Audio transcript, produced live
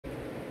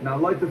Now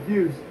light the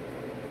fuse.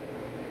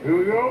 Here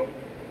we go.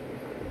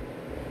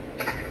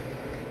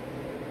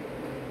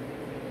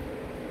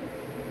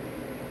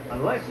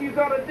 Unless you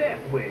got a death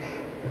wish,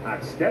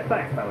 I'd step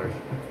back, fellas.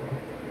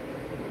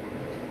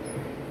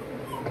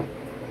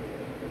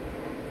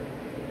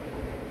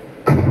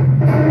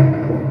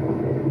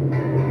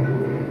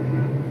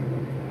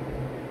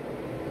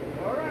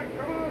 All right,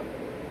 come on.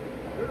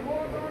 There's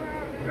more going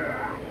out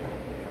here.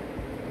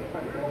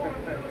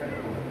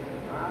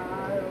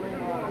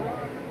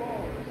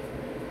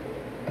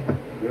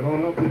 Get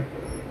on up there.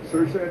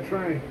 Search that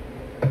train.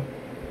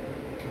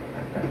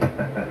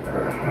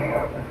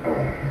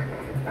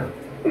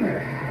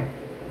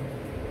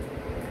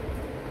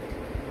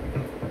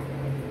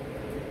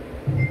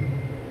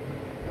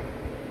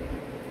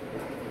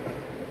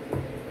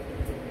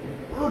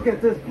 Look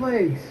at this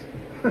place.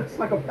 It's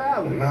like a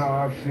palace. Now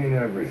I've seen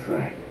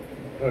everything.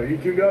 Oh, you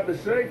two got the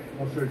safe?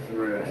 I'll search the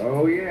rest.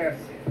 Oh, yes.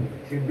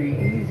 Should be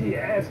easy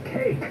as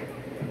cake.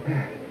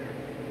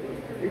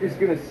 You're just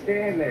gonna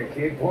stand there,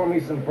 kid. Pour me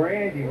some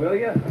brandy, will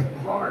you?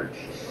 Parched.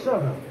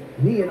 Shut up.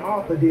 Me and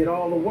Arthur did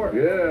all the work.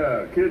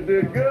 Yeah, kid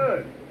did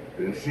good.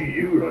 Didn't see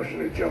you rushing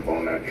to jump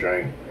on that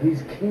train.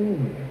 He's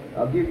keen.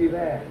 I'll give you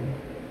that.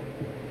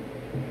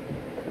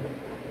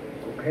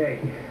 Okay,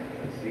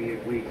 let's see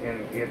if we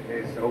can get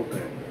this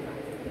open.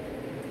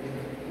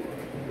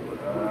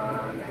 Come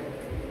on.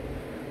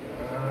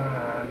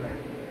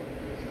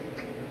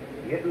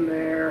 Getting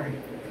there.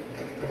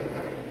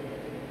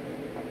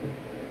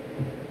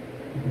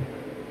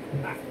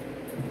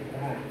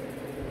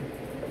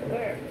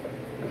 There.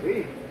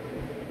 See?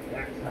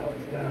 That's how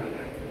it's done.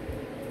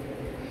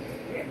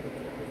 Shit.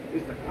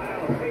 Just a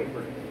pile of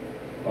paper.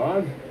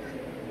 Bonds?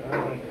 I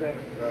don't think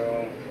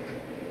so.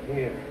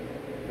 Here.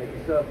 Make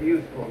yourself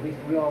useful. At least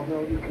we all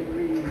know you can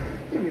read.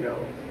 You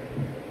know.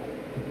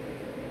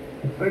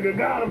 Think I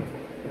got him.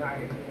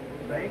 Nice.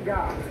 Thank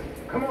God.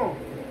 Come on.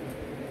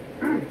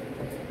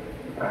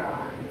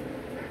 Ah.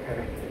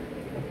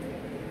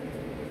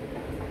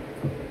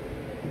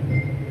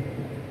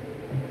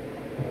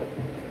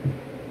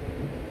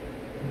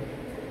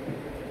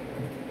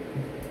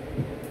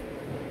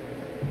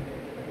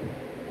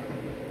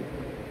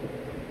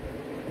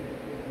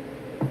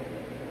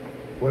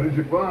 What did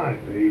you find?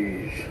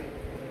 These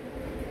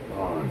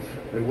bonds.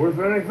 They worth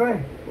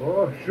anything?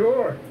 Oh,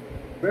 sure.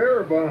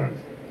 Bearer bonds.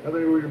 I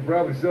think we can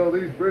probably sell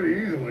these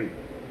pretty easily.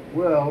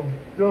 Well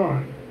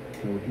done.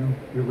 So would you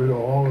get rid of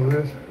all of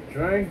this?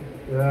 Train?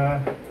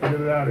 Yeah, get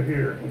it out of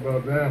here. What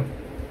about them?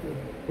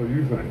 What do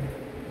you think?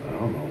 I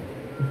don't know.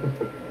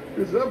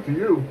 It's up to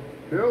you.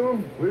 Kill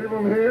them, leave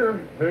them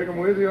here, take them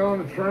with you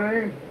on the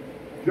train.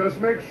 Just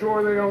make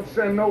sure they don't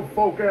send no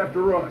folk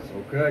after us,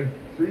 okay?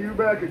 See you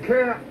back at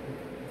camp.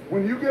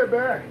 When you get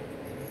back,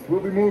 we'll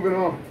be moving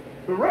on.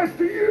 The rest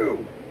of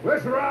you,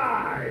 let's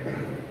ride!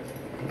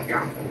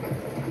 Yeah.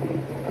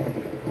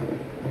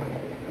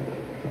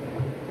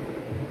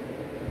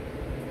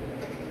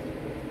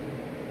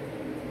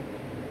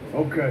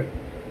 Okay,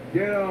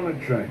 get on the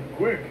train,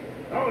 quick,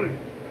 hold it.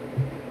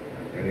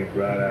 Any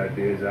bright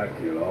ideas, I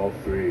kill all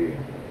three,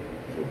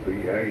 so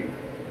behave.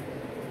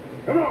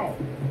 Come on,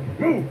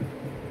 move.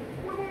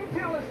 We won't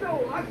tell a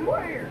soul, I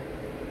swear.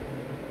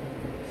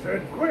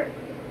 Said quick.